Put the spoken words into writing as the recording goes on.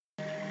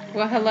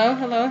Well, hello,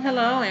 hello,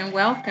 hello, and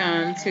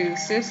welcome to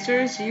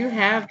Sisters You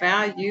Have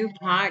Value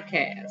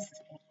podcast.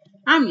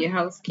 I'm your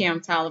host,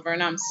 Kim Tolliver,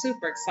 and I'm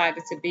super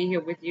excited to be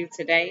here with you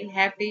today.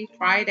 Happy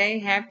Friday,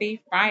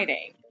 happy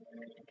Friday.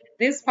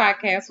 This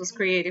podcast was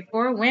created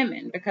for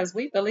women because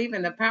we believe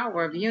in the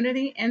power of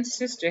unity and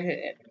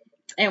sisterhood,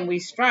 and we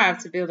strive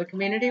to build a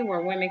community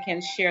where women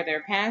can share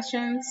their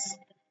passions,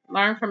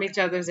 learn from each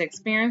other's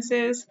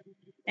experiences,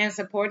 and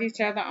support each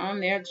other on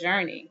their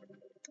journey.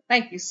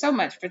 Thank you so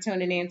much for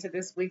tuning in to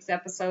this week's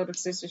episode of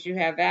Sisters You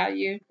Have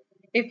Value.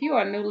 If you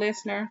are a new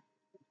listener,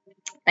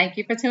 thank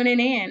you for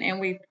tuning in, and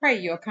we pray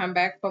you'll come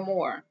back for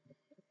more.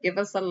 Give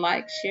us a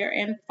like, share,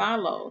 and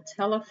follow.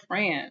 Tell a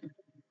friend.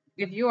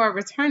 If you are a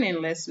returning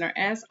listener,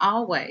 as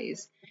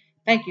always,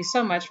 thank you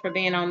so much for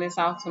being on this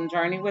awesome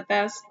journey with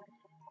us,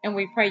 and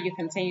we pray you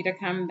continue to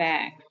come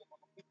back.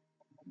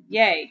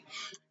 Yay.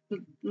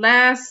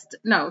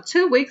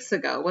 2 weeks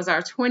ago was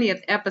our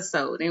 20th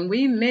episode, and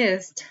we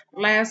missed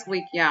last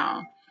week,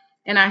 y'all.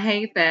 And I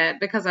hate that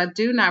because I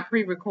do not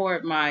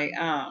pre-record my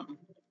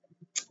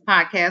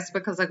podcast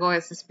because I go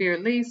as the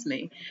Spirit leads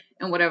me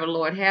and whatever the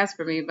Lord has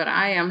for me. But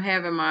I am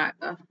having my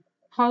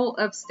whole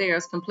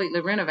upstairs completely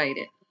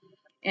renovated,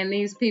 and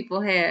these people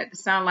had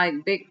sound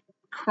like big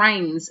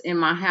cranes in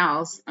my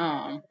house.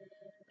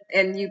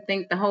 And you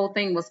think the whole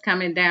thing was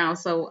coming down.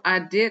 So I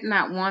did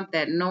not want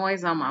that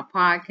noise on my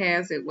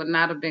podcast. It would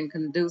not have been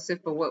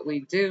conducive for what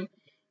we do.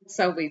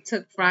 So we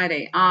took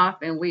Friday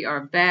off and we are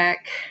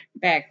back,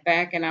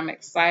 and I'm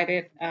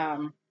excited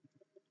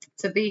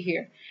to be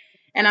here.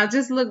 And I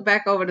just look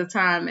back over the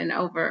time and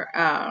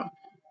over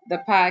the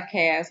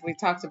podcast. We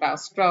talked about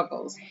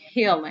struggles,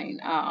 healing,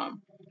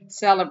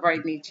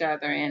 celebrating each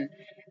other, and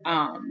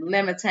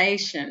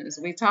limitations.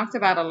 We talked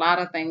about a lot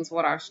of things,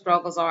 what our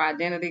struggles are,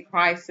 identity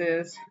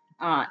crisis,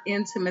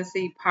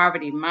 intimacy,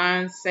 poverty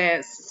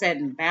mindsets,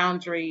 setting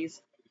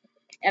boundaries.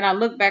 And I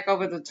look back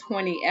over the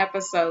 20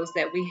 episodes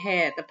that we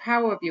had, the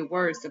power of your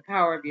words, the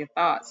power of your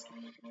thoughts,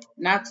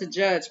 not to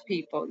judge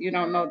people. You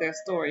don't know their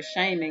story,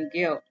 shame and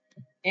guilt.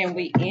 And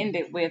we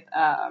ended with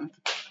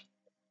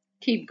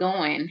keep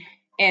going.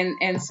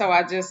 And so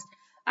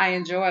I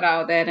enjoyed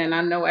all that. And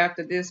I know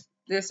after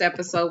this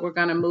episode, we're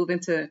going to move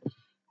into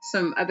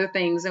some other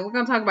things, and we're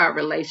going to talk about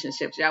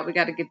relationships, y'all. We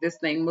got to get this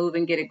thing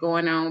moving, get it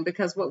going on,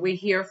 because what we're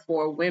here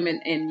for,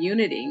 women in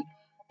unity,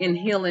 in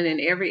healing in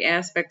every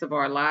aspect of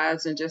our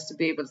lives, and just to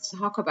be able to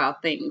talk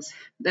about things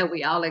that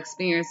we all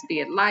experience, be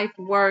it life,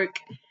 work,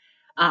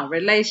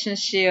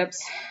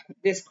 relationships,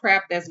 this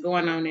crap that's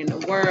going on in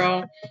the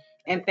world,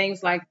 and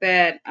things like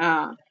that.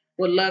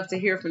 Would love to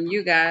hear from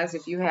you guys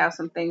if you have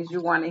some things you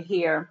want to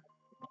hear.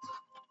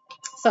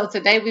 So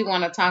today we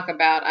want to talk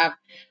about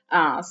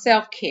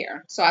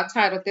self-care. So I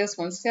titled this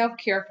one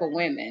Self-Care for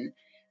Women,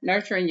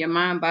 Nurturing Your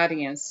Mind,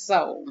 Body, and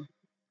Soul.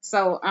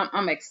 So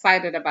I'm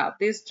excited about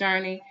this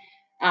journey.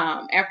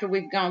 After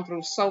we've gone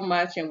through so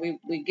much and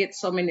we get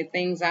so many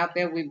things out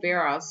there, we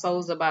bare our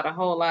souls about a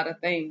whole lot of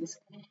things.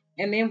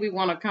 And then we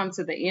want to come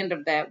to the end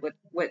of that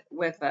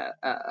with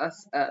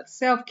a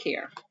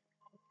self-care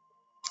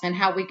and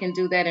how we can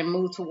do that and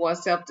move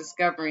towards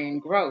self-discovery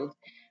and growth.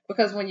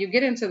 Because when you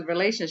get into the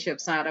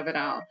relationship side of it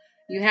all,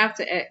 you have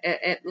to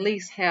at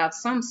least have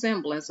some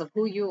semblance of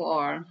who you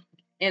are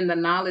and the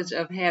knowledge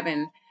of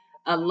having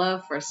a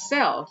love for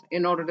self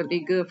in order to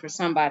be good for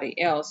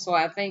somebody else. So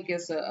I think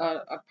it's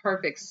a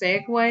perfect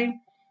segue,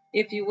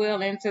 if you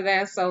will, into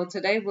that. So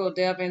today we'll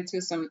delve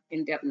into some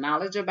in-depth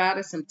knowledge about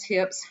it, some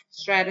tips,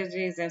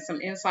 strategies, and some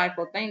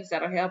insightful things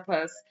that'll help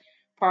us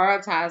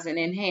prioritize and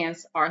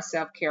enhance our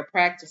self-care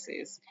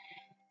practices.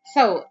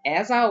 So,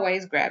 as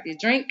always, grab your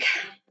drink,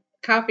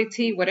 coffee,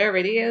 tea, whatever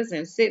it is,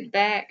 and sit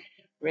back,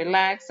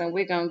 relax, and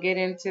we're going to get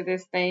into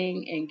this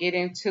thing and get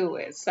into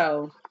it.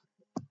 So,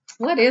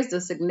 what is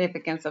the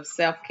significance of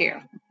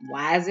self-care?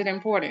 Why is it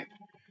important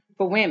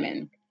for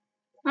women?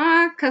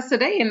 Because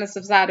today in the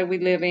society we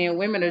live in,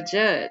 women are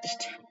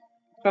judged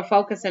for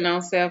focusing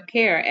on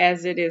self-care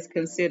as it is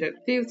considered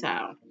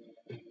futile.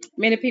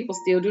 Many people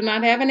still do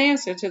not have an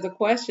answer to the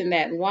question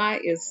that why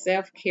is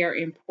self-care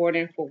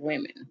important for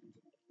women?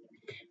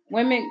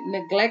 Women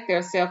neglect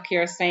their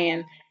self-care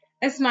saying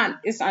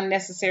it's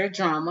unnecessary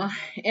drama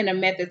and a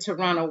method to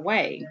run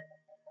away,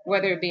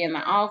 whether it be in the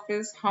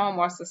office, home,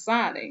 or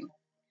society.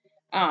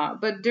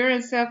 But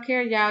during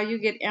self-care, y'all, you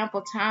get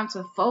ample time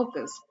to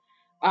focus.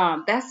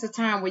 That's the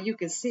time where you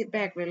can sit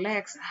back,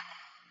 relax,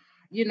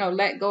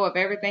 let go of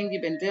everything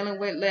you've been dealing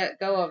with, let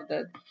go of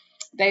the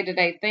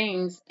day-to-day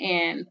things,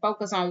 and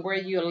focus on where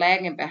you're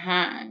lagging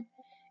behind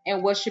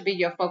and what should be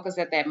your focus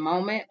at that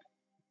moment.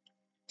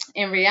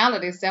 In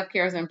reality,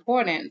 self-care is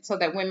important so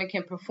that women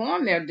can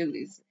perform their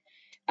duties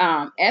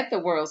at the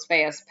world's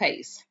fast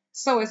pace.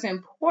 So it's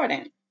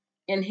important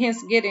and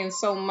hence getting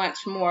so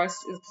much more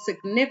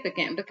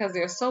significant because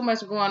there's so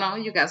much going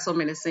on. You got so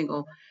many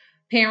single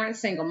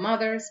parents, single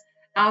mothers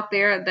out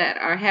there that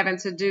are having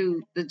to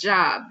do the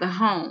job, the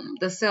home,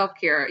 the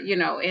self-care,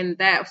 and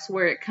that's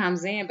where it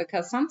comes in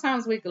because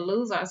sometimes we can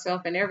lose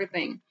ourselves in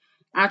everything.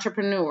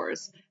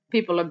 Entrepreneurs,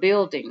 people are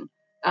building,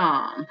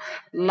 um,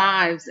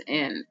 lives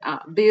and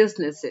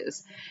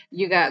businesses.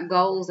 You got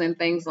goals and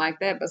things like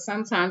that, but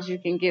sometimes you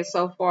can get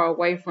so far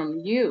away from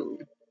you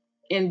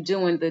in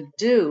doing the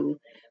do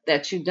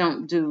that you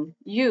don't do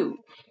you.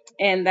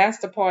 And that's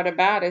the part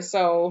about it.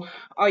 So,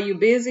 are you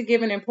busy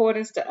giving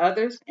importance to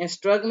others and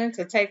struggling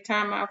to take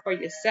time out for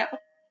yourself?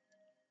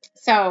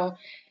 So,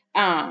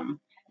 um,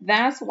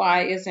 that's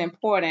why it's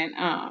important.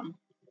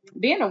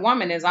 Being a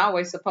woman is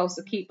always supposed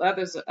to keep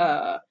others.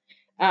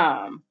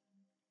 Um,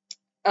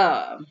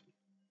 uh,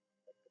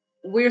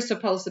 we're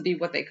supposed to be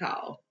what they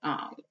call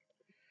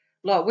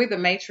Lord, we're the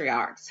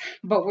matriarchs,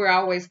 but we're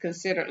always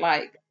considered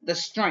like the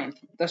strength,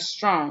 the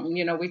strong.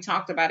 You know, we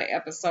talked about an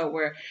episode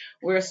where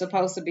we're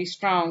supposed to be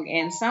strong,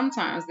 and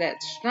sometimes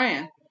that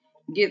strength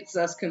gets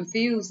us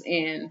confused,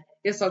 and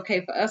it's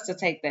okay for us to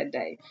take that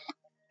day.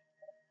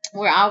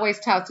 We're always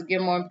taught to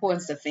give more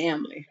importance to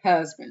family,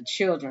 husband,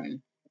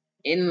 children,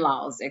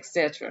 in-laws,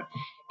 etc.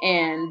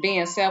 And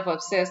being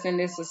self-obsessed in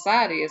this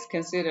society is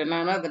considered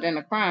none other than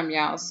a crime,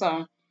 y'all.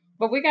 So,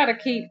 but we got to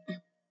keep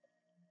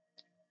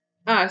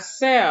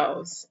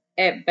ourselves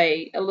at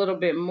bay a little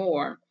bit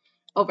more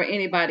over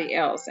anybody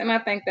else. And I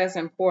think that's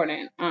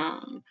important.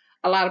 A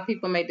lot of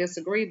people may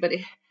disagree, but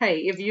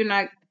hey, if you're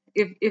not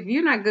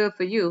good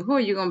for you, who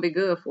are you gonna be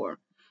good for?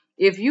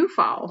 If you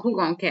fall, who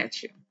gonna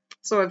catch you?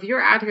 So if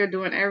you're out here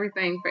doing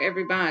everything for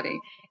everybody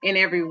in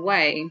every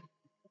way,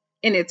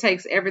 and it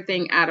takes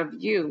everything out of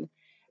you,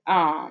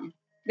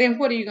 then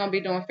what are you gonna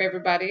be doing for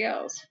everybody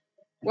else?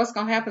 What's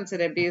gonna happen to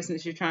that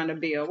business you're trying to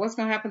build? What's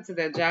gonna happen to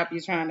that job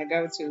you're trying to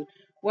go to?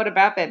 What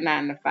about that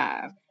 9 to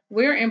 5?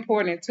 We're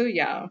important too,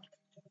 y'all.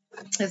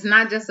 It's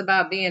not just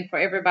about being for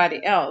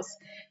everybody else.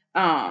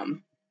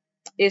 Um,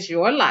 it's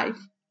your life.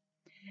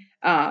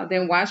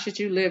 Then why should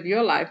you live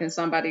your life in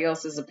somebody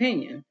else's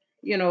opinion?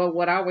 You know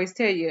what I always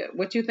tell you,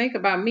 what you think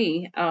about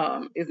me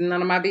is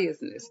none of my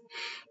business.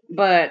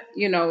 But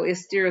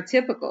it's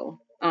stereotypical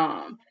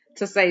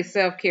to say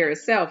self-care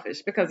is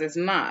selfish, because it's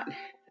not.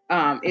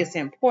 It's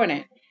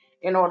important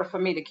in order for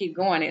me to keep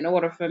going, in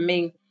order for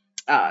me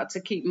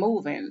to keep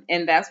moving,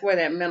 and that's where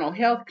that mental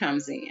health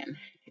comes in.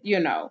 you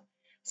know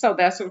so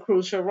that's a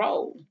crucial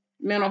role,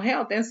 mental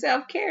health and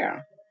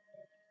self-care.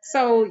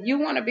 So you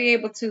want to be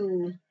able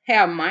to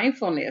have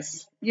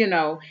mindfulness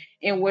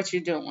in what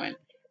you're doing.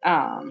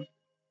 um,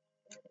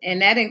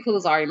 and that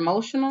includes our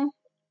emotional,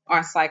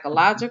 our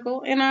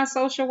psychological, and our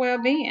social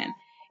well being.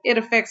 It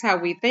affects how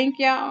we think,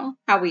 y'all,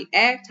 how we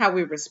act, how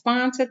we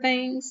respond to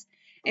things.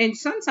 And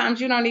sometimes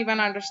you don't even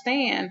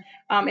understand.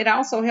 It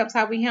also helps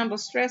how we handle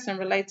stress and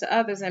relate to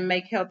others and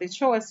make healthy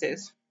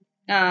choices.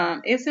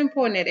 It's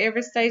important at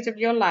every stage of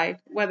your life,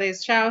 whether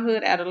it's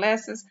childhood,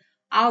 adolescence,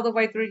 all the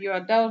way through your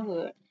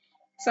adulthood.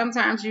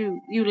 Sometimes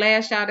you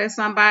lash out at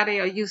somebody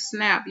or you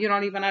snap. You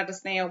don't even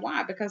understand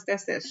why, because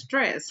that's that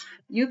stress.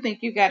 You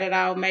think you got it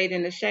all made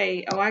in the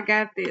shade. Oh, I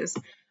got this.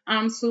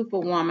 I'm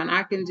superwoman.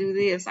 I can do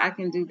this. I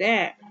can do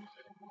that.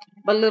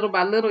 But little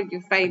by little,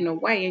 you're fading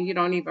away, and you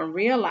don't even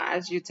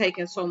realize you're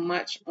taking so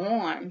much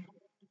on.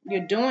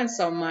 You're doing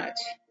so much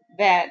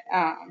that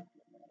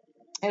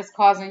it's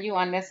causing you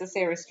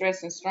unnecessary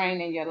stress and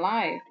strain in your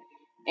life,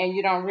 and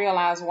you don't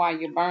realize why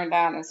you're burned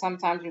out. And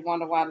sometimes you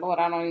wonder why, Lord,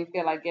 I don't even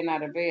feel like getting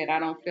out of bed. I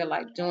don't feel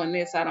like doing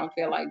this. I don't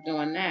feel like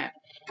doing that,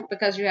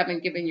 because you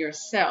haven't given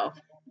yourself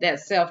that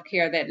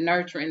self-care, that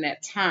nurturing,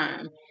 that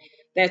time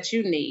that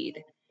you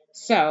need.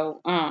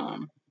 So,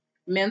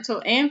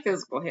 mental and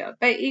physical health,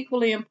 they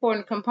equally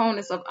important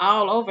components of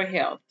all over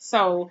health.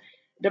 So,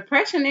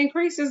 depression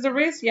increases the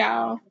risk,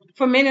 y'all,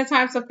 for many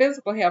types of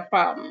physical health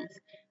problems.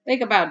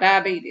 Think about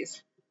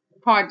diabetes,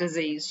 heart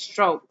disease,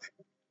 stroke,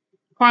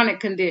 chronic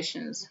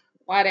conditions,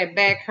 why that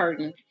back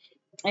hurting,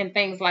 and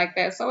things like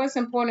that. So it's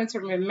important to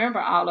remember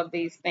all of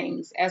these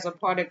things as a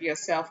part of your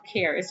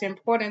self-care. It's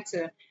important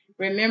to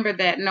remember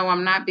that, no,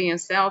 I'm not being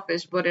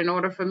selfish, but in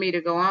order for me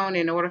to go on,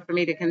 in order for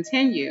me to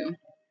continue,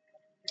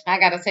 I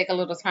got to take a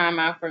little time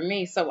out for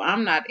me so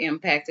I'm not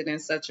impacted in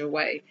such a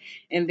way.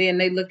 And then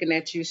they looking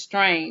at you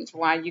strange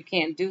why you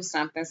can't do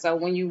something. So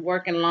when you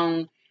working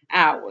long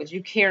hours,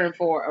 you caring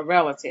for a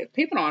relative,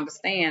 people don't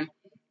understand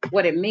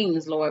what it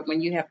means, Lord,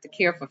 when you have to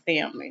care for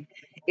family.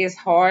 It's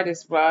hard,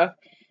 it's rough.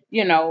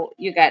 You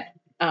got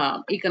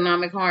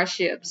economic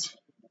hardships,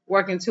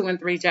 working 2 and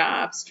 3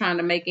 jobs, trying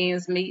to make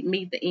ends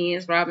meet the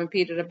ends, robbing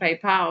Peter to pay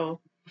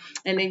Paul,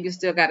 and then you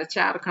still got a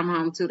child to come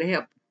home to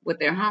help with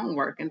their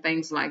homework and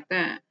things like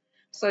that.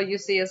 So you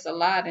see, it's a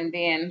lot. And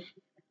then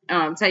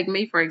take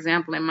me, for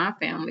example, in my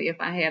family.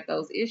 If I had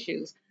those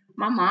issues,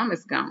 my mom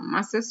is gone,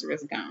 my sister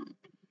is gone.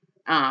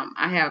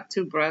 I have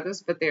 2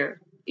 brothers, but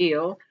they're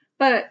ill.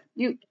 But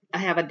I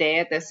have a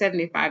dad that's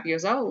 75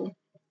 years old.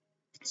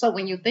 So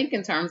when you think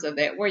in terms of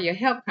that, where your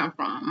help come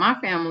from? My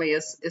family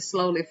is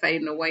slowly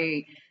fading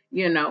away.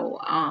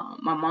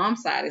 My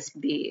mom's side is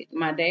big.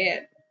 My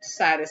dad's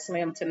side is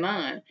slim to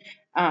none.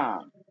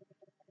 Um,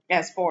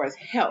 as far as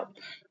help.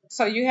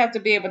 So you have to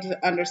be able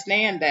to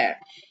understand that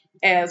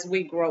as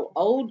we grow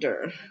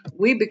older,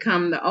 we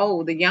become the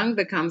old, the young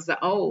becomes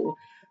the old.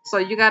 So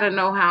you got to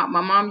know how my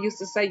mom used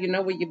to say, you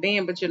know where you've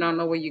been, but you don't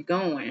know where you're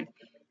going.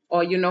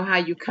 or you know how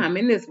you come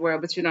in this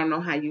world, but you don't know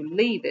how you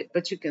leave it.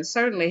 But you can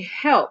certainly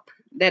help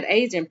that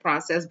aging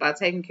process by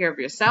taking care of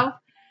yourself,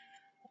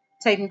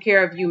 taking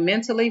care of you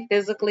mentally,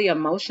 physically,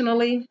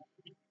 emotionally,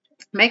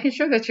 making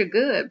sure that you're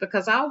good.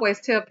 Because I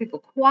always tell people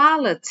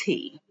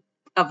quality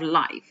of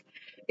life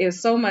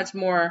is so much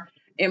more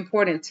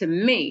important to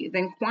me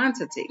than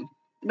quantity.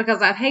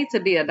 Because I'd hate to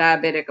be a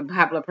diabetic, a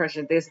high blood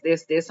pressure,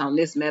 this on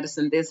this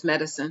medicine, this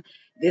medicine,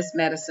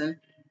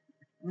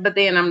 but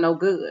then I'm no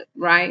good,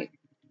 right?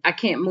 I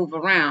can't move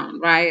around,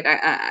 right?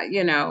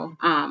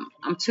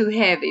 I'm too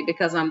heavy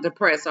because I'm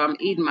depressed, or I'm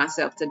eating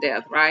myself to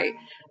death, right?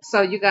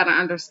 So you got to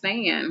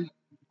understand,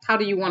 how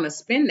do you want to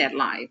spend that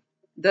life?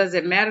 Does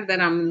it matter that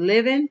I'm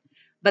living,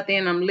 but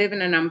then I'm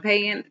living and I'm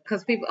paying?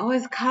 Because people, oh,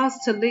 it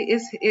costs to live.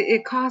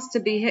 It costs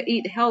to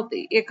eat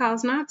healthy. It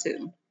costs not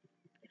to.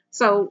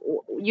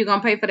 So you're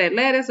gonna pay for that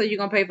lettuce, or you're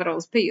gonna pay for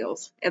those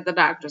pills at the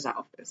doctor's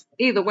office.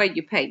 Either way,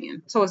 you're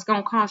paying. So it's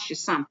gonna cost you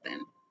something.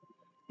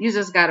 You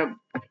just got to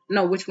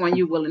know which one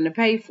you're willing to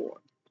pay for.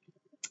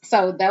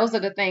 So those are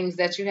the things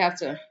that you have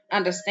to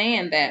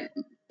understand, that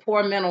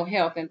poor mental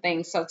health and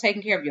things. So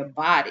taking care of your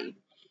body,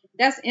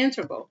 that's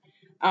integral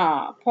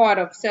part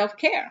of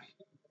self-care.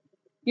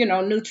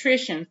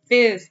 Nutrition,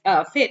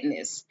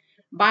 fitness,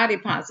 body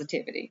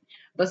positivity.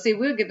 But see,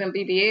 we'll get them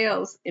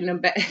BBLs in the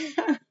back.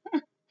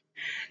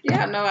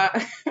 Yeah, no,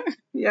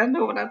 yeah, I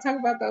know when I talk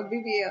about those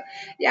BBL.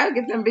 Y'all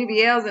get them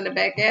BBLs in the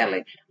back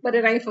alley, but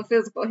it ain't for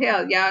physical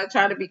health. Y'all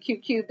trying to be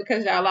cute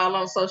because y'all all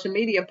on social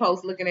media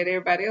posts looking at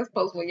everybody else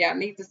posts, when y'all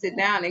need to sit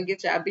down and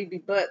get y'all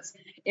BB butts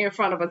in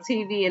front of a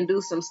TV and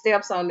do some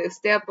steps on this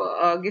step,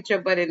 or get your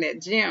butt in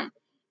that gym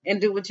and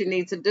do what you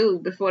need to do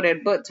before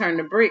that butt turn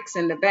to bricks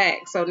in the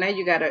back. So now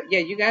you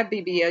you got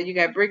BBL, you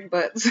got brick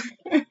butts.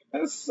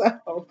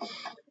 So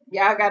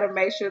y'all got to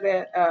make sure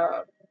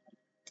that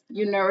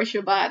you nourish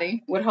your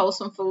body with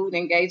wholesome food,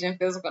 engage in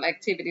physical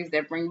activities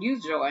that bring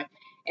you joy,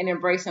 and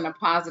embracing a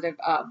positive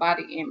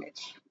body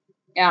image.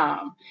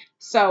 Um,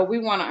 so we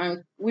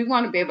want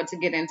to be able to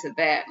get into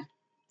that.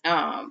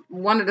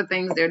 One of the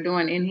things they're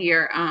doing in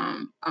here,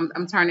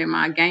 I'm turning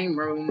my game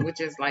room,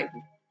 which is like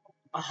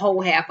a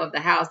whole half of the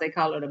house. They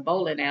call it a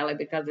bowling alley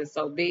because it's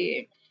so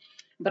big,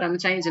 but I'm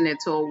changing it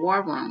to a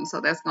war room.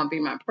 So that's going to be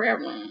my prayer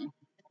room.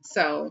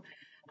 So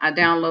I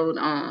download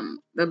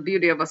the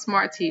beauty of a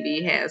smart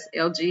TV, has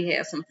LG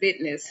has some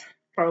fitness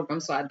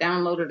programs. So I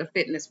downloaded a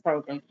fitness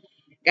program,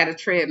 got a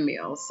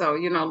treadmill. So,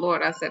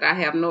 Lord, I said I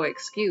have no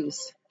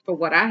excuse for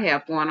what I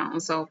have going on.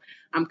 So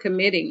I'm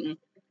committing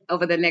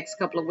over the next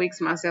couple of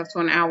weeks myself to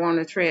an hour on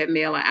the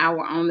treadmill, an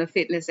hour on the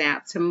fitness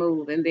app to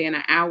move, and then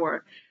an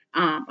hour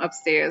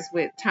upstairs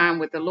with time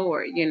with the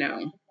Lord,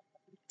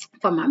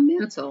 for my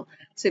mental,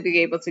 to be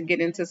able to get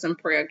into some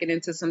prayer, get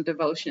into some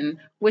devotion,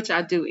 which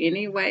I do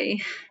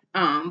anyway.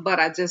 But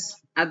I just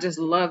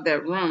love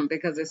that room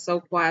because it's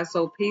so quiet,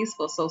 so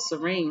peaceful, so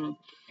serene.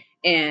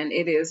 And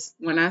it is,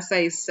 when I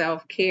say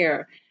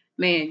self-care,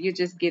 man, you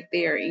just get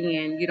there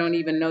and you don't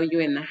even know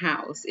you're in the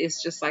house.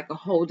 It's just like a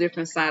whole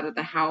different side of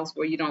the house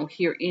where you don't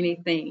hear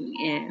anything,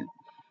 and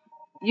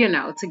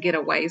to get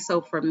away.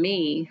 So for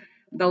me,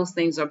 those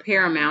things are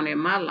paramount in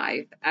my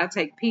life. I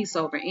take peace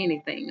over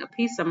anything. A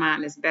peace of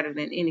mind is better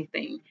than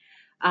anything,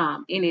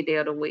 any day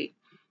of the week.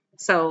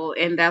 So,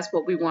 and that's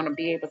what we want to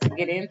be able to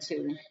get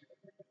into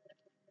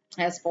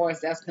as far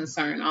as that's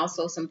concerned.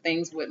 Also, some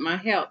things with my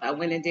health. I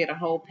went and did a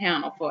whole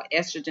panel for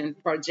estrogen,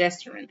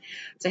 progesterone,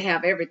 to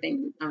have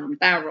everything,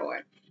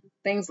 thyroid,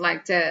 things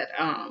like that.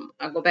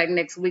 I'll go back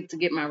next week to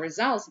get my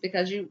results,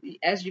 because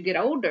as you get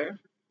older,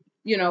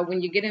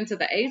 when you get into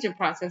the aging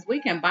process,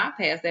 we can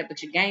bypass that,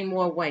 but you gain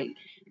more weight.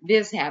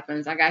 This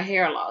happens. I got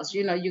hair loss.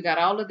 You got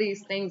all of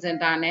these things and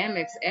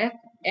dynamics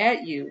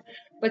at you,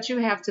 but you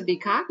have to be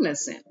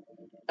cognizant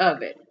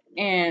of it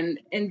and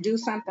do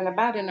something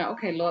about it. Now,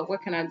 okay, Lord,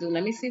 what can I do?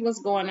 Let me see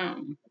what's going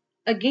on.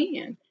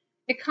 Again,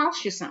 it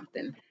costs you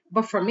something.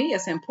 But for me,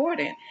 it's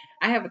important.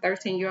 I have a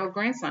 13-year-old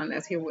grandson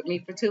that's here with me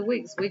for 2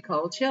 weeks. We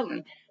cold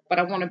chilling, but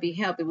I want to be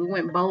healthy. We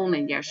went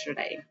bowling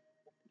yesterday.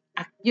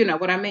 You know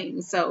what I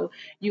mean? So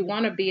you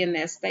want to be in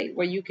that state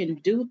where you can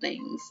do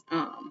things,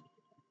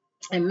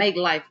 and make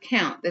life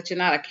count, that you're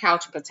not a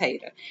couch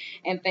potato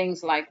and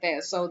things like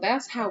that. So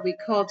that's how we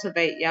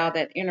cultivate, y'all,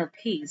 that inner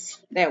peace,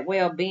 that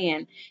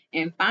well-being,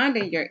 and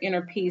finding your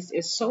inner peace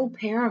is so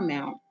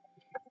paramount.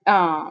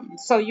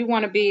 So you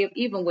want to be,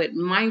 even with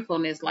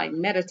mindfulness, like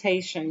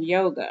meditation,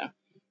 yoga,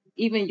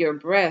 even your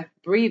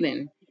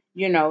breathing,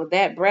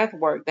 that breath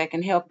work that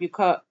can help you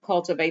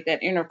cultivate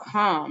that inner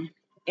calm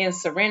and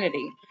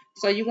serenity.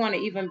 So you want to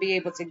even be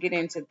able to get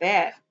into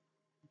that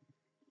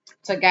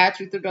to guide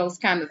you through those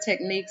kind of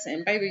techniques.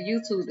 And baby,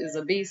 YouTube is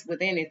a beast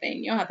with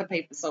anything. You don't have to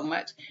pay for so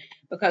much,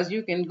 because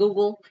you can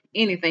Google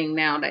anything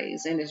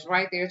nowadays, and it's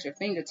right there at your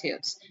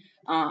fingertips,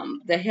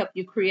 that help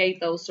you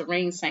create those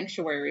serene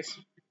sanctuaries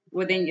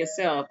within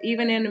yourself,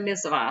 even in the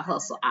midst of our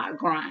hustle, our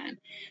grind,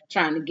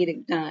 trying to get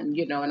it done,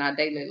 in our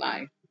daily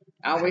life.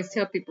 I always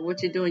tell people,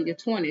 what you do in your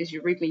 20s,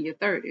 you reap in your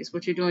 30s.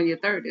 What you do in your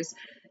 30s,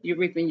 you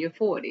reap in your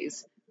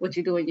 40s. What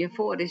you do in your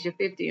 40s, your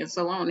 50s, and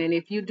so on. And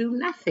if you do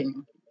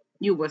nothing,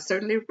 you will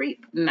certainly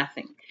reap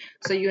nothing.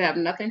 So you have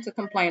nothing to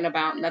complain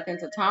about, nothing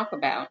to talk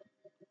about,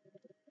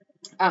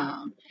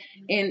 um,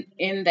 in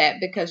that,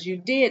 because you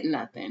did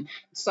nothing.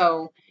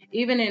 So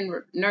even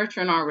in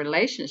nurturing our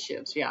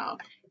relationships, y'all,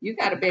 you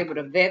got to be able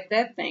to vet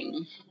that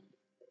thing,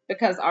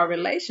 because our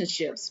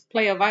relationships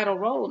play a vital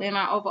role in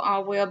our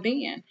overall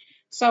well-being.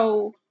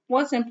 So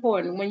what's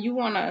important when you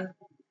want to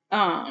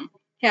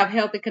have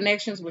healthy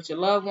connections with your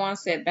loved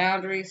ones, set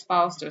boundaries,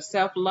 foster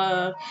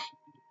self-love,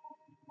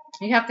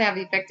 you have to have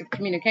effective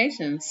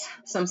communications,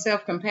 some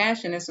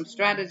self-compassion, and some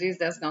strategies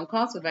that's going to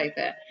cultivate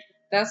that.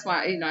 That's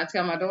why, I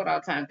tell my daughter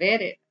all the time,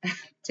 vet it.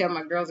 Tell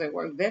my girls at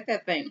work, vet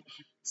that thing.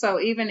 So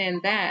even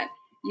in that,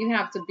 you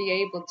have to be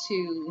able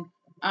to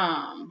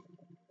um,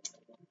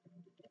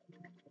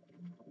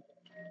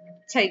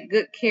 take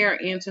good care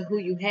into who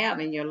you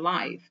have in your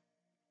life.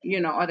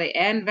 Are they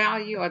adding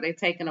value? Or are they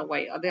taking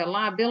away? Are they a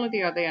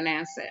liability? Or are they an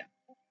asset?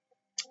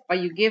 Are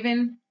you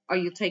giving? Or are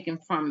you taking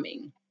from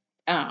me?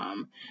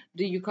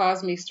 Do you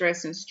cause me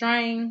stress and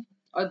strain?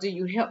 Or do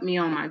you help me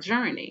on my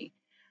journey?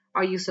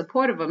 Are you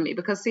supportive of me?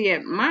 Because see,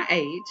 at my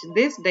age,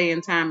 this day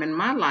and time in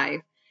my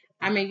life,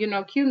 I mean,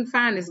 cute and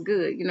fine is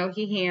good.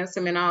 He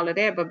handsome and all of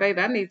that. But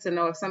baby, I need to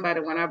know if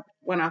somebody,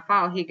 when I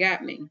fall, he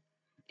got me.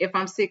 If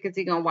I'm sick, is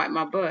he gonna wipe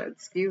my butt?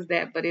 Excuse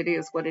that, but it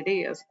is what it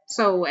is.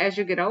 So as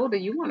you get older,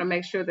 you want to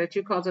make sure that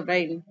you're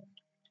cultivating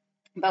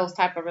those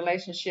type of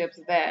relationships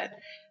that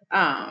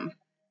um,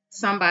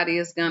 somebody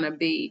is going to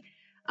be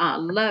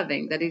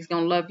loving, that he's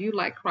going to love you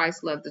like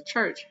Christ loved the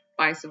church,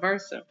 vice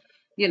versa.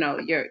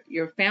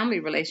 Your family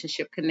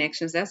relationship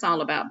connections, that's all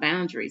about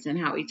boundaries and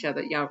how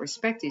y'all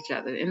respect each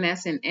other. And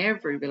that's in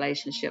every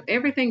relationship.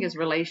 Everything is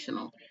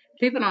relational.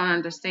 People don't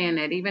understand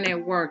that. Even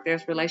at work,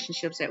 there's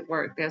relationships at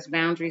work, there's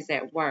boundaries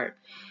at work.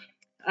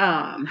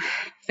 um,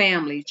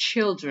 Family,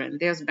 children,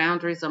 there's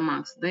boundaries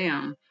amongst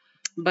them.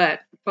 But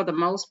for the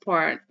most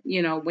part,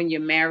 when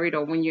you're married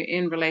or when you're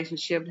in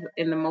relationship,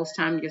 and the most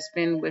time you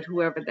spend with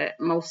whoever that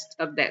most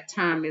of that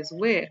time is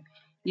with,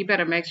 you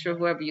better make sure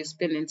whoever you're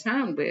spending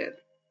time with,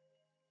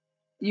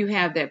 you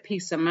have that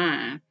peace of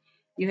mind,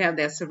 you have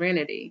that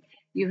serenity,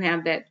 you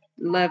have that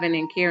loving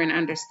and caring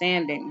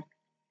understanding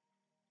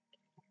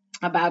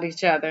about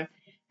each other,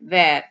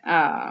 that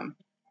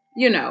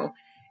you know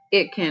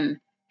it can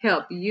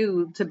help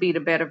you to be the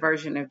better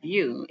version of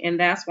you. And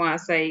that's why I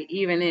say,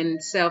 even in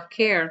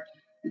self-care,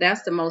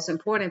 that's the most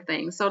important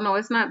thing. So no,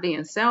 it's not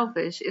being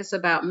selfish, it's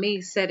about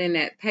me setting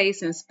that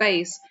pace and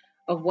space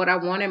of what I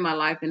want in my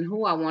life and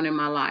who I want in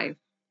my life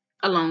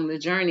along the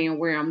journey and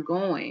where I'm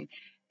going.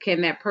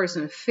 Can that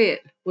person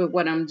fit with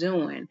what I'm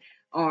doing?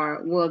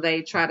 Or will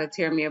they try to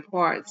tear me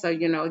apart? So,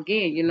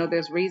 again,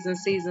 there's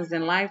reasons, seasons,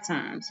 and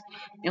lifetimes.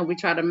 And we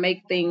try to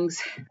make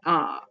things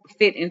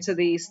fit into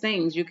these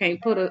things. You can't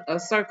put a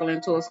circle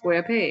into a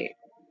square peg.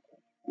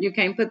 You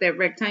can't put that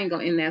rectangle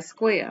in that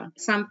square.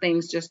 Some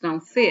things just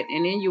don't fit.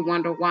 And then you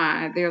wonder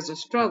why there's a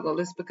struggle.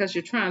 It's because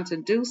you're trying to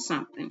do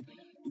something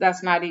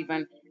that's not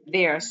even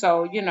there.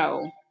 So,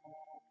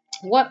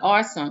 what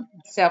are some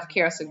self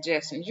care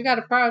suggestions? You got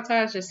to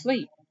prioritize your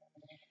sleep.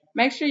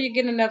 Make sure you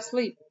get enough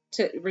sleep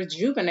to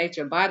rejuvenate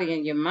your body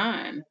and your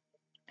mind.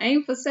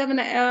 Aim for 7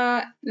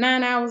 to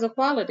 9 hours of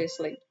quality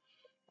sleep.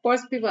 Of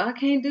course, people, I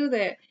can't do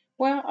that.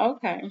 Well,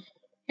 okay.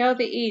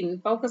 Healthy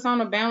eating. Focus on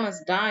a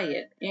balanced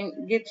diet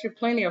and get you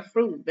plenty of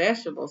fruit,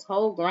 vegetables,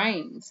 whole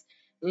grains,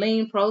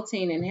 lean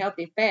protein, and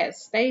healthy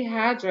fats. Stay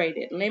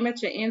hydrated.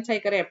 Limit your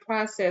intake of that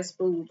processed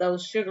food,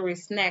 those sugary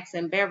snacks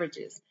and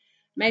beverages.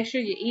 Make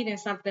sure you're eating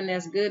something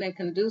that's good and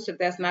conducive,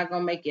 that's not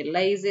going to make you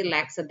lazy,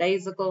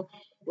 lackadaisical,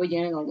 where you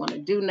ain't going to want to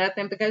do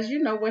nothing, because you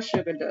know what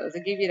sugar does.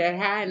 It give you that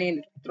high and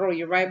then throw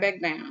you right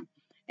back down.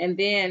 And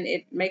then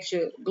it makes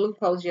your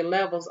glucose, your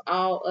levels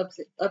all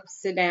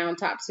upside down,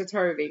 topsy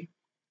turvy,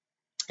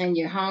 and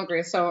you're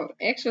hungry. So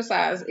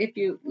exercise. If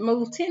you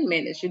move 10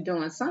 minutes, you're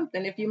doing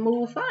something. If you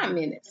move 5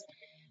 minutes,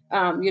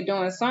 you're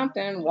doing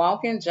something.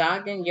 Walking,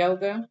 jogging,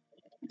 yoga,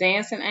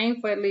 dancing. Aim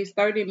for at least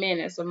 30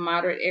 minutes of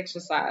moderate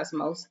exercise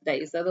most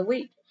days of the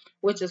week,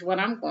 which is what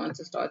I'm going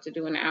to start to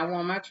do, an hour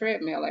on my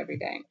treadmill every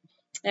day.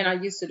 And I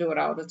used to do it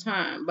all the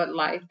time, but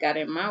life got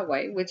in my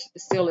way, which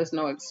still is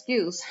no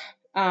excuse.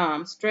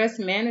 Stress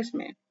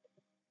management.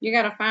 You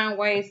got to find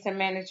ways to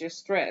manage your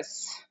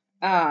stress.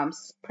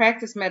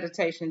 Practice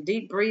meditation,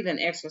 deep breathing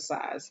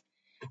exercise.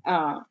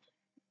 Uh,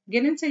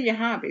 get into your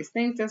hobbies,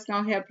 things that's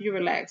going to help you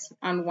relax,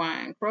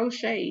 unwind,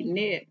 crochet,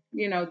 knit,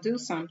 do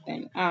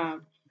something.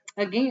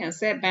 Again,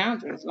 set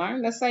boundaries.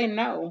 Learn to say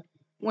no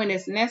when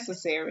it's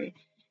necessary,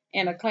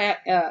 and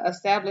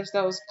establish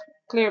those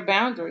clear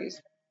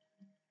boundaries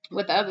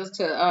with others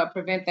to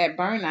prevent that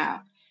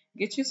burnout.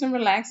 Get you some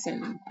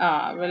relaxation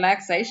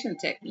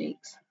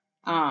techniques.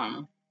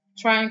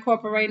 Try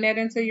incorporating that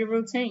into your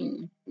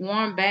routine.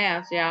 Warm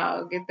baths,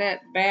 y'all. Get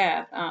that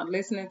bath.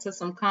 Listening to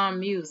some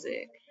calm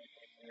music.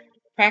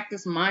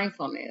 Practice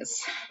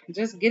mindfulness.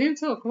 Just get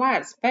into a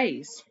quiet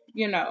space,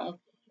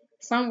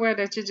 somewhere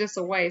that you're just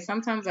away.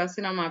 Sometimes I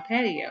sit on my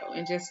patio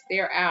and just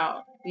stare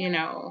out,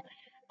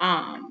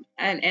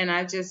 And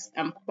I just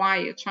am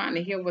quiet, trying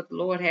to hear what the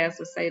Lord has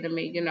to say to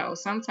me.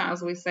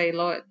 Sometimes we say,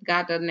 Lord,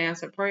 God doesn't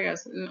answer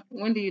prayers.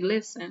 When do you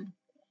listen?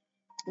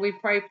 We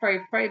pray, pray,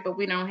 pray, but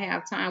we don't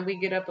have time. We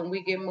get up and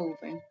we get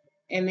moving.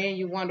 And then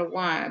you wonder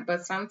why.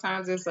 But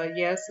sometimes it's a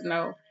yes,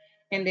 no,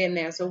 and then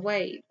there's a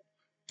wait.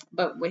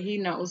 But he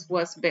knows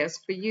what's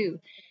best for you.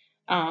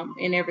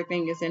 And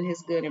everything is in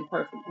his good and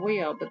perfect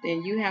will. But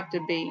then you have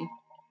to be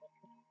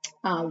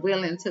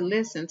willing to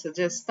listen, to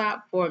just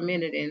stop for a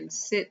minute and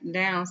sit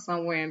down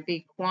somewhere and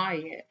be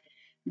quiet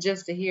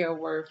just to hear a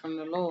word from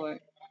the Lord.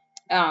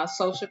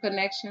 Social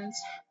connections.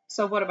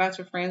 So, what about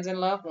your friends and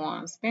loved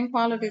ones? Spend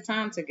quality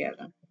time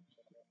together.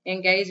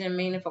 Engage in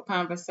meaningful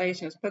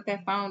conversations. Put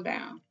that phone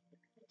down.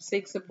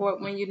 Seek support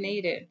when you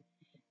need it.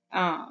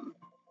 Um,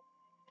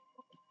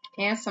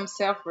 and some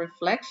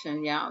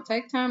self-reflection, y'all.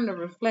 Take time to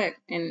reflect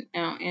and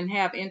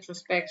have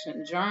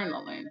introspection,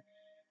 journaling.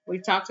 We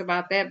talked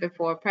about that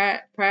before.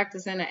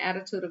 Practicing an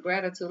attitude of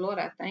gratitude. Lord,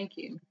 I thank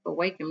you for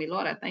waking me.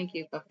 Lord, I thank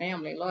you for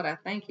family. Lord, I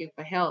thank you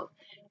for health,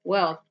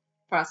 wealth,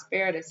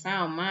 prosperity,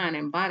 sound mind,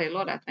 and body.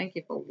 Lord, I thank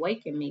you for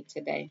waking me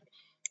today.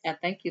 I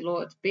thank you,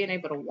 Lord, for being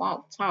able to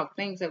walk, talk,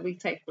 things that we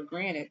take for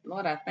granted.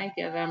 Lord, I thank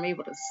you that I'm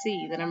able to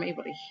see, that I'm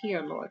able to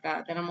hear, Lord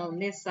God, that I'm on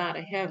this side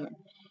of heaven.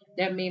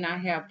 That means I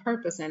have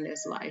purpose in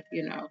this life.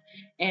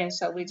 And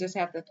so we just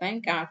have to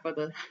thank God for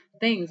the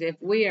things. If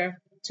we are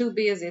too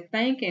busy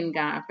thanking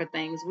God for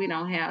things, we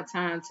don't have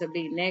time to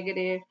be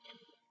negative,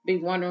 be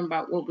wondering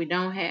about what we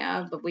don't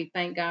have, but we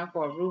thank God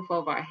for a roof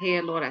over our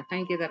head. Lord, I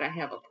thank you that I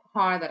have a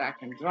car that I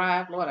can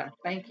drive. Lord, I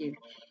thank you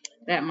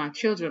that my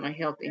children are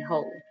healthy,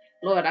 whole.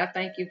 Lord, I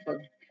thank you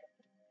for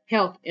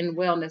health and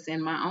wellness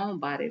in my own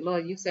body.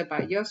 Lord, you said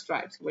by your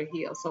stripes we're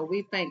healed. So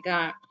we thank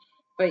God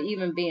for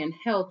even being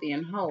healthy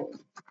and whole.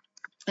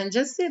 And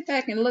just sit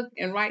back and look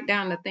and write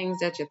down the things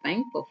that you're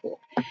thankful for.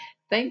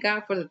 Thank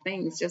God for the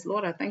things. Just,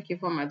 Lord, I thank you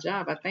for my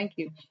job. I thank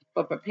you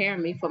for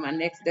preparing me for my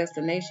next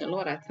destination.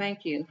 Lord, I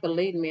thank you for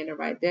leading me in the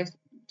right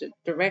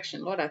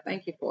direction. Lord, I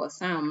thank you for a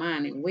sound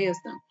mind and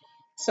wisdom.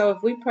 So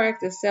if we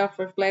practice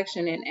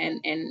self-reflection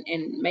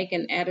and make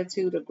an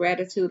attitude of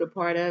gratitude a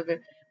part of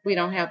it, we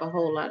don't have a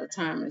whole lot of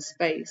time and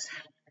space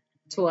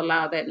to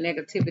allow that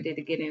negativity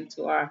to get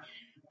into our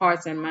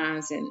hearts and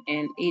minds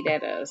and eat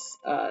at us.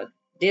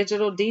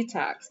 Digital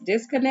detox.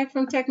 Disconnect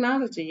from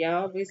technology,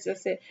 y'all. We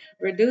just said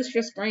reduce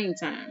your screen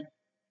time.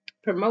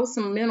 Promote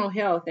some mental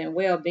health and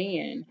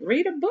well-being.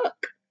 Read a book.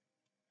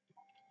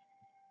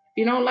 If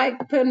you don't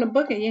like putting a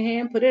book in your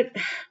hand, put it.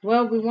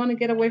 Well, we want to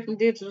get away from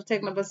digital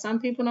technology, but some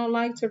people don't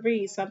like to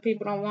read. Some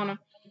people don't want to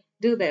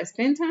do that.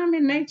 Spend time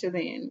in nature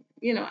then.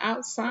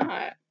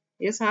 Outside.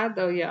 It's hot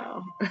though,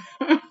 y'all.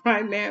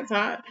 Right now it's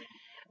hot.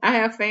 I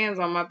have fans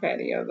on my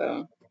patio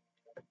though.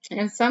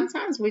 And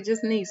sometimes we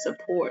just need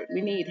support.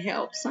 We need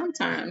help.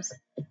 Sometimes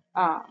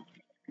uh,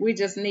 we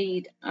just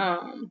need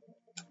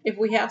if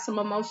we have some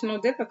emotional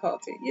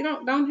difficulty,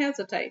 don't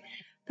hesitate.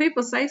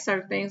 People say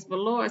certain things, but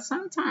Lord,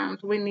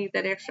 sometimes we need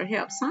that extra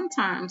help.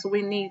 Sometimes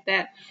we need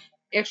that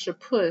extra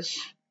push.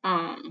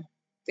 And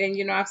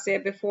I've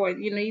said before,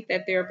 you need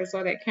that therapist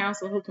or that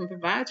counselor who can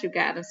provide you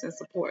guidance and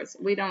supports.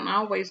 We don't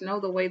always know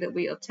the way that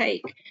we'll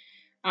take.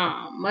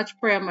 Much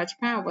prayer, much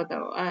power,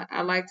 though.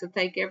 I like to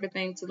take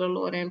everything to the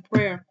Lord in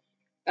prayer.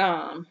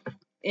 Um,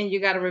 and you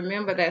got to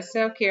remember that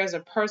self-care is a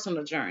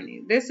personal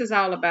journey. This is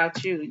all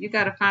about you. You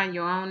got to find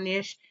your own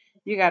niche.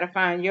 You got to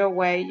find your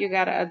way. You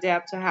got to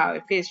adapt to how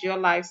it fits your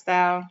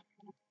lifestyle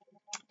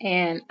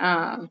and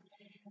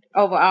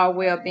overall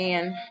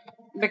well-being,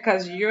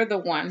 because you're the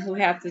one who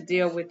have to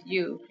deal with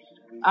you.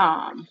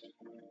 Um,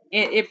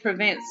 it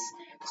prevents.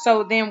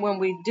 So then when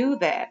we do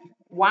that,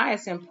 why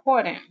it's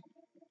important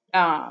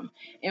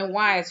and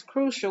why it's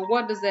crucial,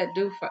 what does that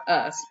do for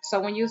us? So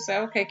when you say,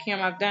 okay,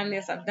 Kim, I've done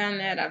this, I've done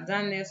that, I've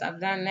done this, I've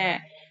done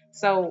that.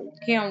 So,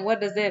 Kim,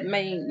 what does that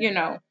mean?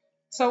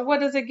 So what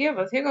does it give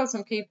us? Here goes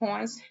some key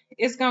points.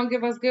 It's going to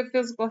give us good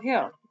physical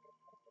health.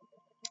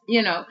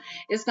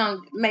 It's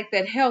going to make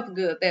that health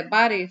good, that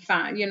body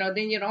fine.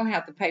 Then you don't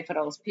have to pay for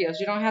those pills.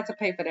 You don't have to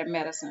pay for that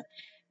medicine.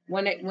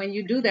 When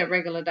you do that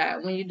regular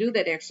diet, when you do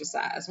that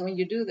exercise, when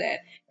you do that,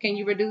 can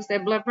you reduce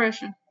that blood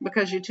pressure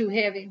because you're too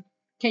heavy?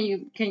 Can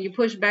you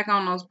push back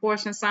on those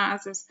portion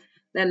sizes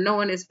that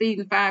knowing is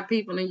feeding 5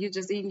 people and you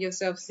just eating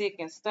yourself sick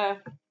and stuff,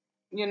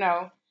 you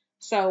know?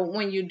 So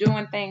when you're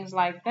doing things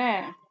like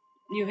that,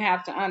 you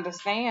have to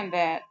understand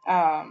that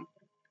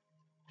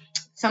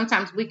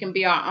sometimes we can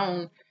be our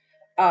own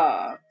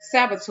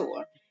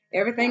saboteur.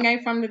 Everything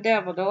ain't from the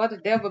devil, though. The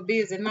devil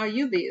busy. No,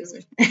 you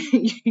busy.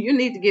 You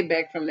need to get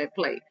back from that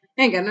plate.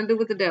 Ain't got nothing to do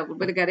with the devil,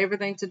 but it got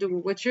everything to do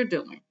with what you're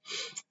doing.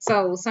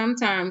 So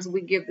sometimes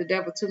we give the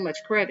devil too much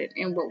credit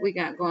in what we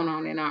got going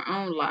on in our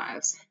own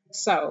lives.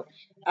 So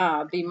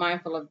be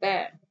mindful of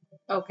that.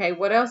 Okay,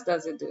 what else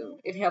does it do?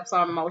 It helps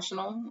our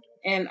emotional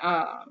and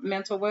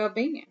mental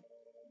well-being.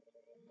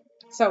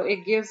 So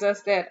it gives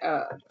us that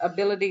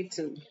ability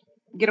to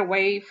get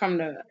away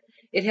from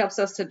it helps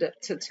us to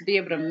be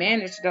able to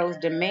manage those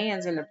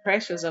demands and the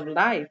pressures of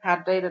life,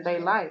 our day-to-day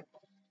life.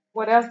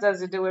 What else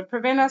does it do? It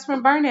prevents us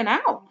from burning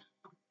out.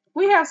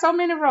 We have so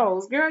many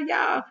roles, girl.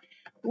 Y'all,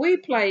 we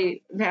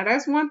play. Now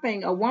that's one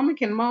thing. A woman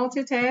can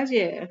multitask,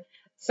 yeah.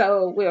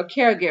 So we're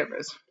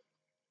caregivers,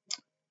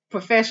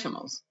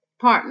 professionals,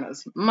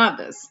 partners,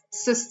 mothers,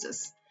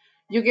 sisters.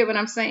 You get what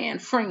I'm saying?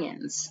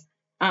 Friends,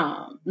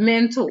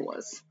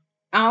 mentors.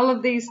 All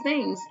of these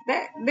things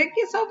that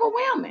gets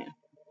overwhelming.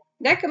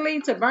 That can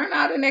lead to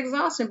burnout and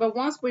exhaustion. But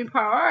once we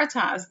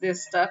prioritize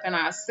this stuff in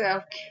our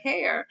self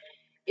care,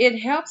 it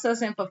helps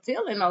us in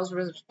fulfilling those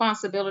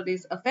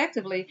responsibilities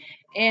effectively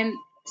and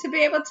to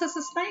be able to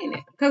sustain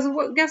it. Because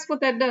guess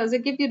what that does?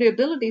 It gives you the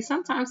ability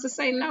sometimes to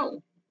say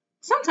no.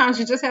 Sometimes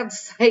you just have to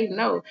say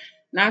no.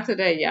 Not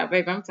today, y'all,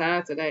 baby. I'm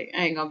tired today.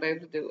 I ain't gonna be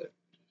able to do it.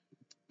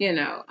 You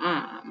know,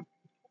 I'm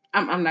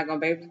not gonna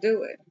be able to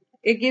do it.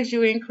 It gives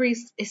you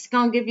increased. It's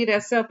gonna give you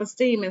that self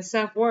esteem and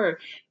self worth.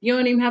 You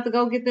don't even have to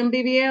go get them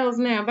BBLs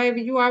now,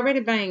 baby. You already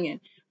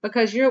banging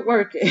because you're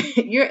working,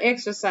 you're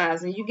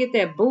exercising. You get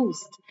that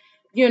boost.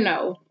 You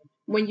know,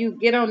 when you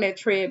get on that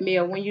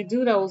treadmill, when you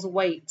do those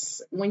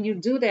weights, when you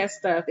do that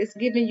stuff, it's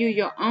giving you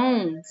your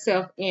own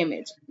self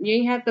image. You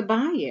ain't have to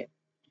buy it.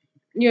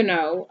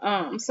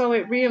 So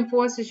it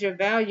reinforces your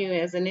value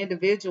as an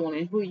individual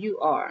and who you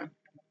are.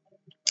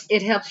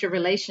 It helps your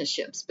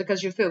relationships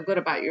because you feel good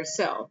about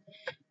yourself.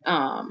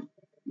 um,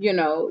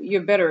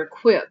 you're better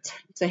equipped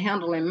to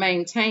handle and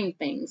maintain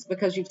things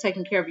because you've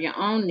taken care of your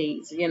own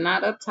needs. You're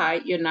not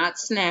uptight, you're not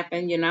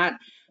snapping, you're not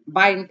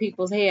biting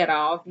people's head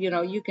off.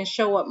 You can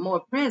show up more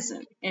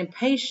present and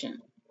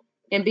patient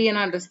and be an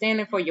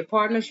understanding for your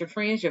partners, your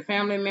friends, your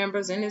family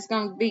members, and it's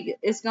gonna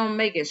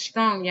make it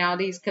strong, y'all.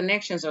 These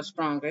connections are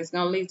stronger. It's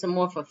gonna lead to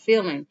more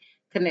fulfilling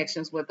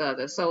connections with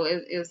others. So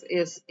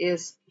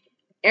it's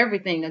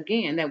everything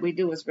again that we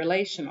do is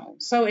relational.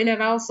 So, and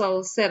it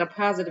also set a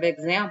positive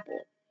example.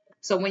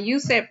 So when you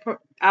set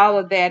all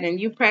of that and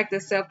you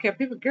practice self care,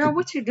 people, girl,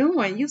 what you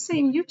doing?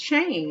 You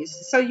changed.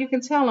 So you can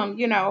tell them,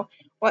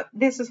 what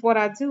this is what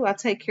I do. I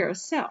take care of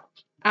self.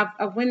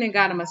 I've went and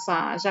got a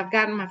massage. I've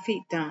gotten my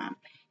feet done.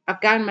 I've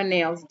gotten my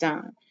nails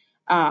done.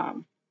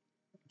 Um,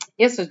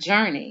 it's a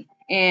journey,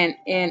 and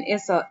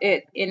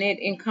it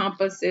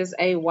encompasses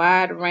a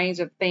wide range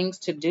of things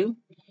to do.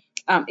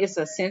 It's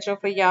essential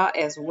for y'all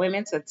as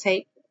women to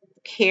take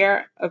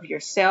care of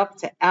yourself,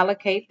 to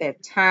allocate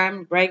that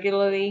time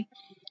regularly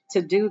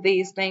to do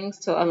these things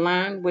to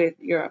align with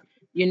your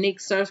unique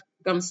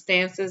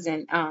circumstances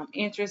and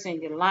interests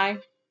in your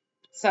life.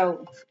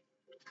 So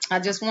I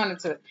just wanted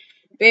to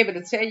be able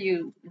to tell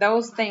you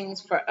those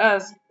things for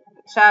us,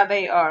 child,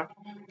 they are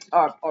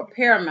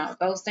paramount.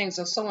 Those things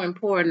are so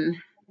important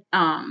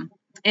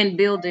in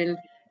building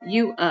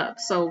you up.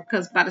 So,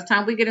 because by the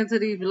time we get into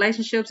these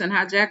relationships and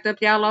how jacked up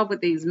y'all are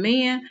with these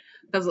men,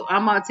 because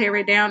I'm gonna tear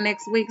it down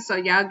next week. So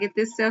y'all get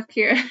this self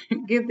care,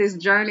 get this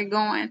journey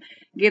going,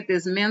 get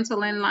this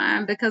mental in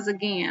line. Because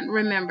again,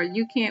 remember,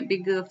 you can't be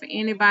good for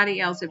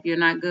anybody else if you're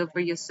not good for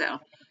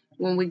yourself.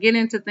 When we get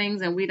into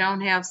things and we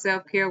don't have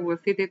self care, we're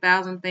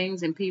 50,000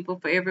 things and people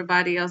for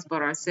everybody else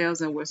but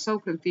ourselves, and we're so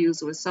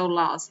confused, we're so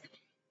lost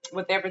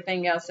with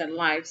everything else in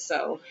life.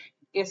 So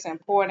it's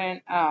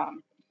important.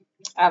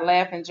 I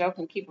laugh and joke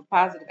and keep a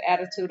positive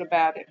attitude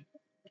about it,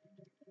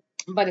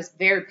 but it's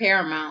very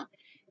paramount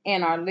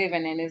in our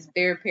living, and it's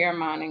very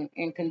paramount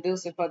and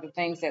conducive for the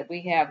things that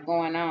we have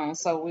going on.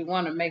 So we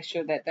want to make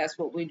sure that that's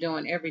what we're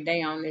doing every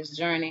day on this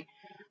journey.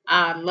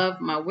 I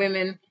love my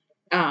women.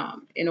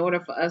 In order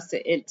for us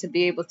to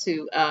be able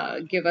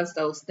to give us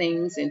those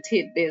things and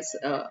tidbits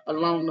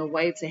along the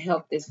way to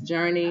help this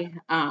journey,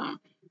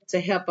 to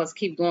help us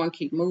keep going,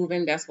 keep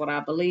moving. That's what I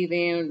believe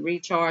in.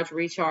 Recharge,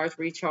 recharge,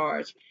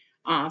 recharge.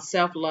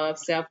 Self love,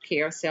 self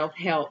care, self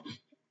help,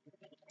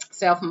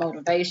 self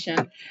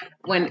motivation.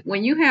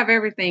 When you have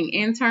everything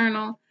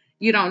internal,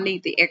 you don't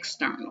need the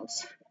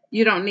externals.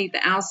 You don't need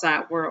the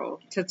outside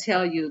world to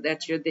tell you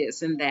that you're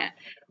this and that.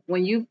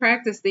 When you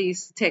practice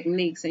these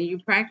techniques and you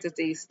practice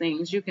these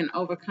things, you can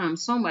overcome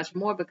so much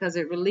more because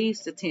it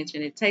relieves the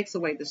tension. It takes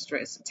away the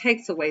stress. It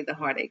takes away the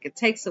heartache. It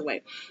takes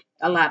away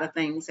a lot of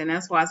things. And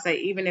that's why I say,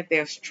 even if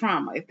there's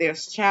trauma, if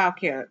there's child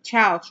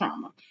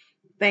trauma,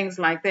 things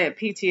like that,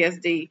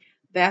 PTSD,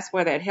 that's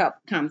where that help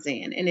comes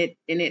in.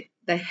 And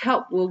the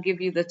help will give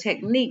you the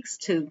techniques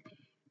to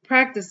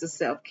practice the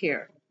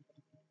self-care.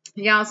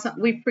 Y'all,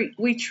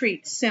 we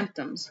treat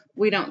symptoms.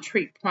 We don't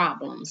treat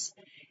problems.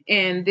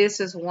 And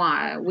this is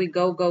why we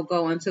go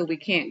until we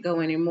can't go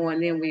anymore,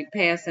 and then we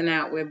passing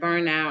out, we're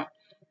burnt out,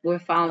 we're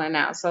falling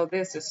out. So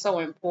this is so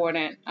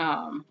important.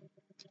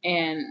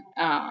 And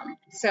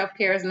self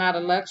care is not a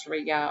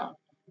luxury, y'all.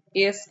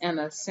 It's an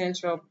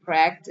essential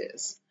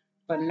practice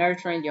for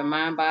nurturing your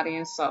mind, body,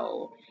 and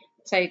soul.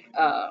 Take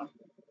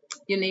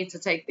You need to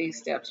take these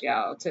steps,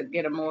 y'all, to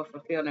get a more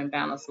fulfilled and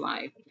balanced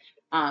life.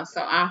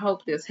 So I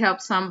hope this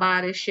helps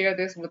somebody. Share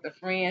this with a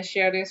friend.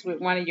 Share this with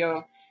one of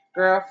your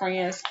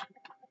girlfriends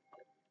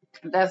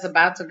that's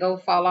about to go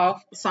fall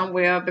off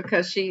somewhere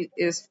because she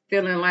is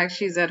feeling like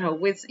she's at her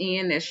wits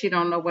end, that she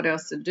don't know what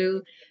else to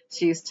do.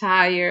 She's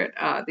tired.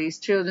 These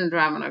children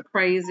driving her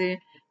crazy.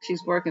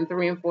 She's working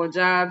 3 and 4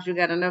 jobs. You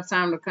got enough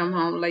time to come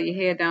home, lay your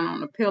head down on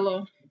the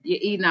pillow, you're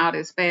eating all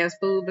this fast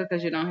food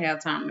because you don't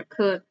have time to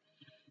cook,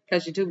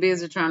 because you're too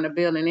busy trying to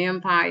build an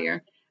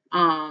empire.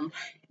 Um,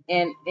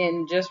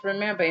 and just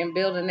remember, in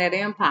building that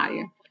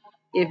empire,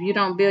 if you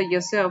don't build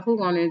yourself, who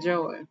gonna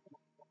enjoy it?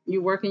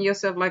 You're working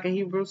yourself like a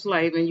Hebrew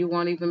slave, and you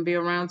won't even be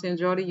around to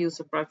enjoy the use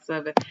of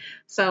it.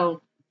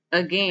 So,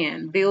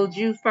 again, build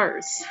you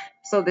first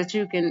so that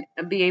you can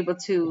be able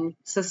to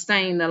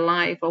sustain the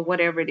life or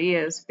whatever it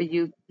is for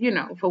you,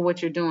 for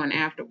what you're doing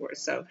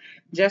afterwards. So,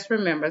 just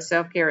remember,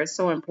 self care is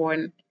so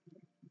important.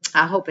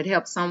 I hope it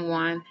helps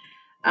someone.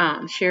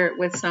 Share it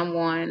with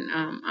someone.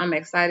 I'm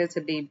excited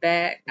to be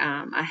back.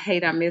 I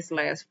hate I missed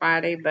last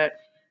Friday, but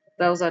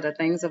those are the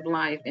things of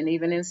life. And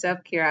even in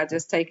self care, I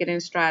just take it in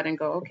stride and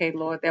go, okay,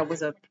 Lord, that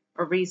was a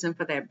reason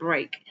for that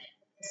break.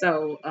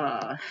 So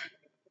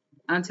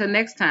until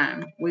next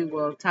time, we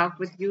will talk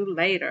with you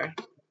later.